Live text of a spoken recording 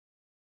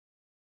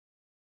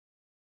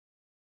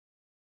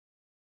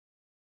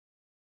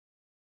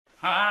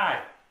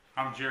Hi,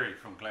 I'm Jerry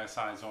from Glass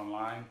Eyes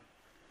Online,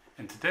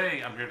 and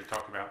today I'm here to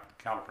talk about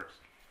calipers,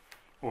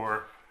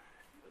 or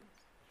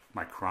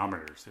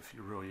micrometers if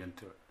you're really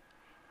into it.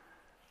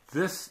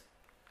 This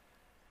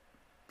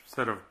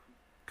set of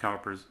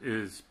calipers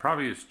is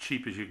probably as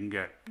cheap as you can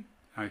get.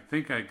 I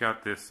think I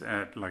got this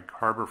at like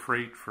Harbor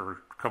Freight for a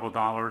couple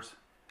dollars,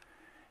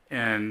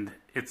 and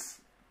it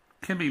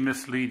can be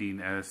misleading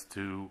as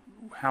to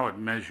how it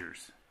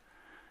measures.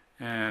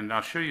 And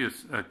I'll show you,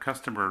 a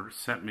customer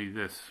sent me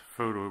this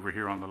photo over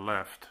here on the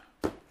left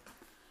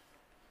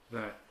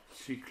that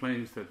she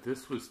claims that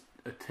this was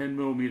a 10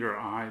 millimeter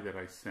eye that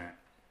I sent.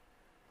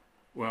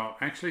 Well,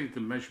 actually the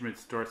measurement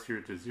starts here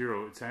at the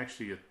 0. It's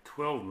actually a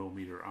 12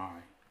 millimeter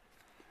eye.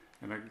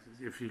 And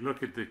if you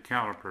look at the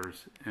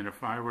calipers, and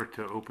if I were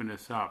to open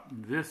this up,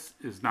 this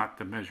is not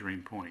the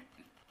measuring point.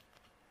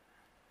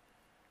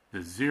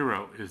 The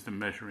 0 is the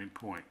measuring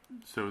point.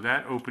 So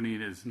that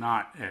opening is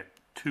not at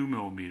 2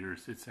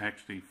 millimeters, it's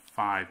actually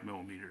 5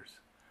 millimeters.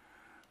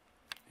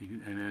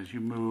 And as you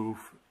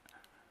move,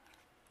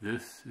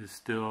 this is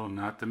still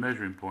not the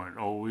measuring point,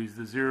 always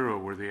the 0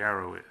 where the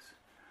arrow is.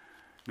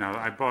 Now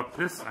I bought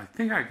this, I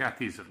think I got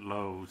these at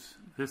Lowe's.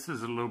 This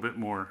is a little bit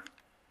more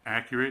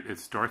accurate. It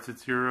starts at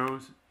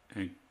zeros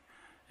and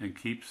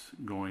keeps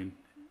going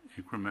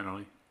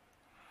incrementally.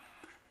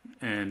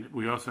 And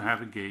we also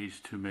have a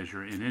gauge to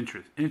measure in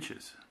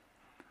inches.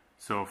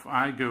 So if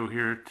I go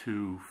here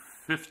to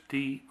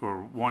 50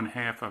 or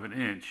 1/2 of an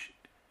inch,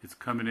 it's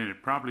coming in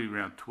at probably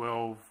around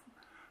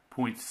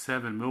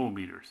 12.7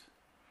 millimeters,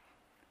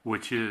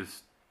 which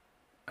is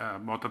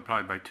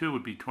multiplied by 2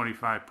 would be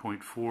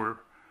 25.4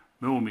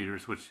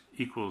 millimeters, which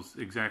equals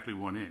exactly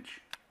 1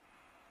 inch.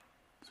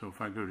 So if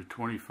I go to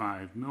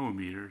 25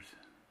 millimeters,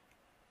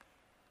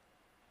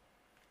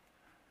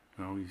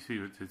 well, you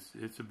see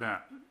it's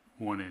about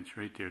 1 inch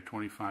right there.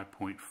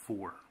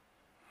 25.4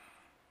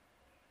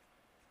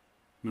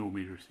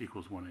 millimeters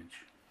equals 1 inch.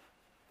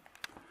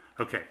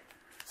 Okay,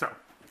 so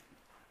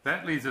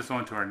that leads us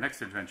on to our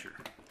next adventure.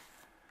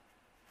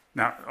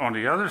 Now, on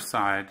the other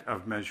side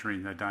of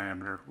measuring the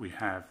diameter, we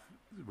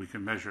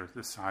can measure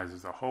the size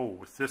of the hole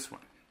with this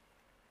one.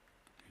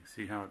 You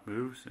see how it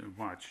moves? And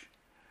watch.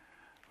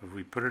 If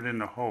we put it in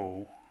the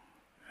hole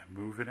and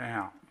move it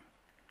out,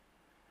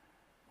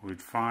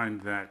 we'd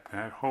find that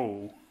that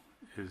hole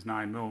is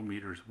 9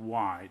 millimeters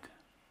wide,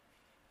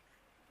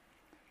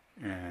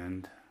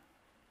 and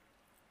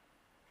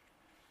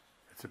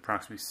it's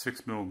approximately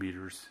 6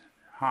 millimeters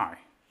high.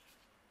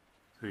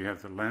 So you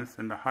have the length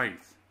and the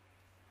height.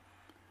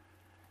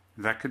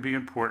 That could be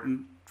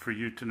important for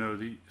you to know,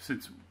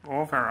 since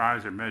all of our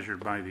eyes are measured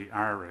by the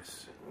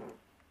iris,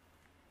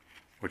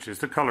 which is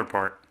the color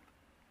part.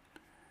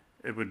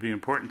 It would be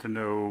important to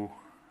know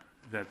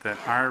that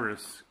that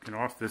iris can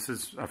this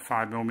is a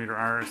 5 millimeter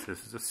iris,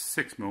 this is a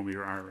 6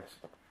 millimeter iris.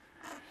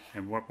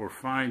 And what we're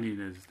finding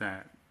is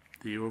that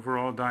the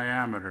overall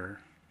diameter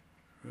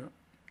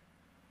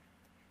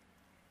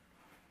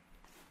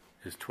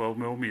is 12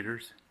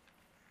 millimeters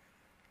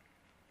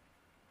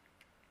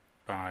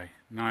by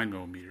 9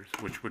 millimeters,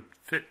 which would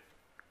fit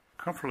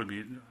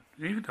comfortably.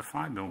 Even the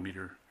 5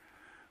 millimeter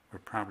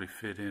would probably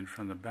fit in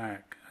from the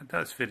back. It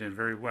does fit in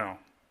very well.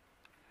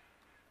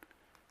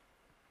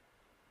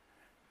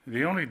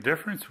 The only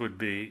difference would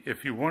be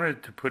if you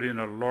wanted to put in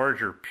a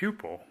larger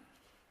pupil.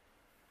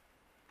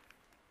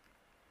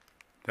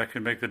 That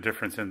can make the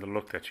difference in the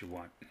look that you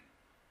want.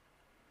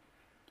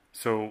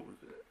 So,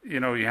 you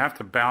know, you have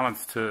to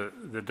balance the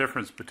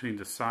difference between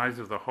the size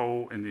of the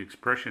hole and the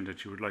expression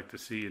that you would like to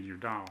see in your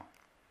doll.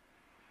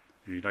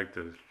 Do you like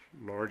the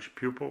large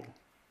pupil,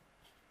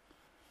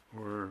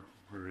 or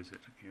where is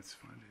it? I can't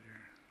find it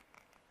here.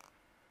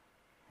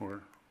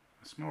 Or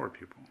a smaller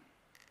pupil.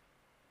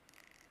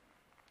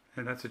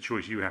 And that's a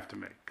choice you have to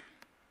make.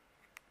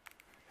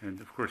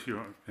 And of course,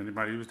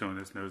 anybody who's doing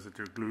this knows that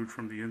they're glued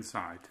from the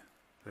inside,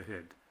 the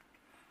head,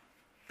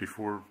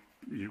 before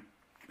you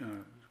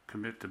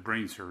commit to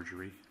brain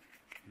surgery.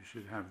 You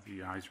should have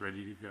the eyes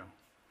ready to go.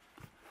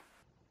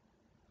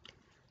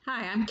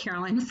 Hi, I'm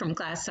Carolyn from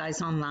Glass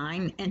Eyes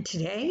Online, and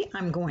today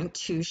I'm going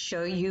to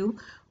show you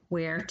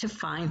where to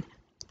find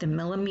the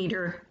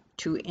millimeter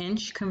to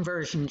inch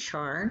conversion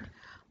chart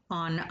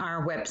on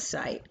our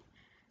website.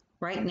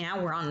 Right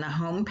now we're on the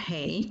home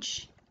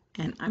page,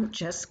 and I'm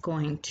just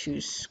going to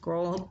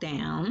scroll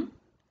down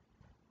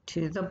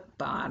to the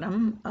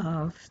bottom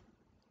of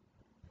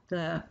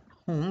the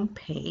home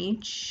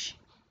page.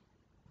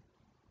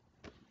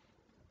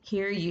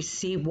 Here you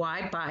see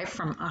Why Buy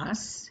From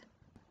Us.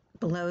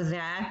 Below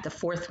that, the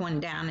fourth one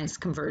down is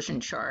conversion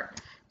chart.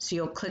 So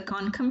you'll click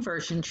on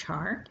conversion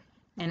chart,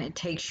 and it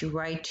takes you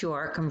right to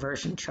our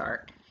conversion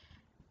chart.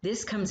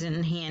 This comes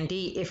in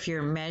handy if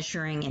you're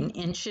measuring in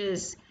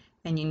inches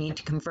and you need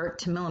to convert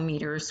to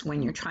millimeters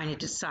when you're trying to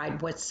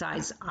decide what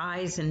size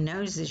eyes and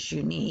noses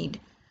you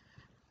need.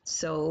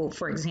 So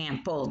for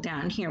example,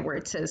 down here where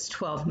it says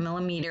 12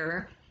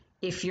 millimeter,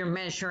 if you're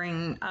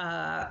measuring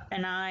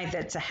an eye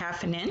that's a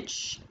 1/2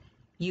 inch,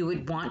 you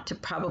would want to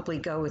probably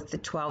go with the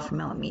 12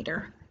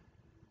 millimeter.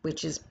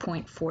 which is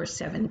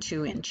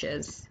 0.472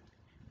 inches.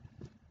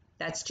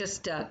 That's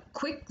just a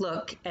quick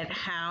look at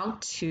how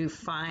to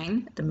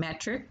find the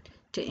metric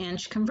to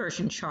inch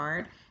conversion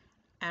chart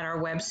at our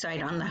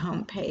website on the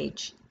home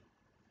page.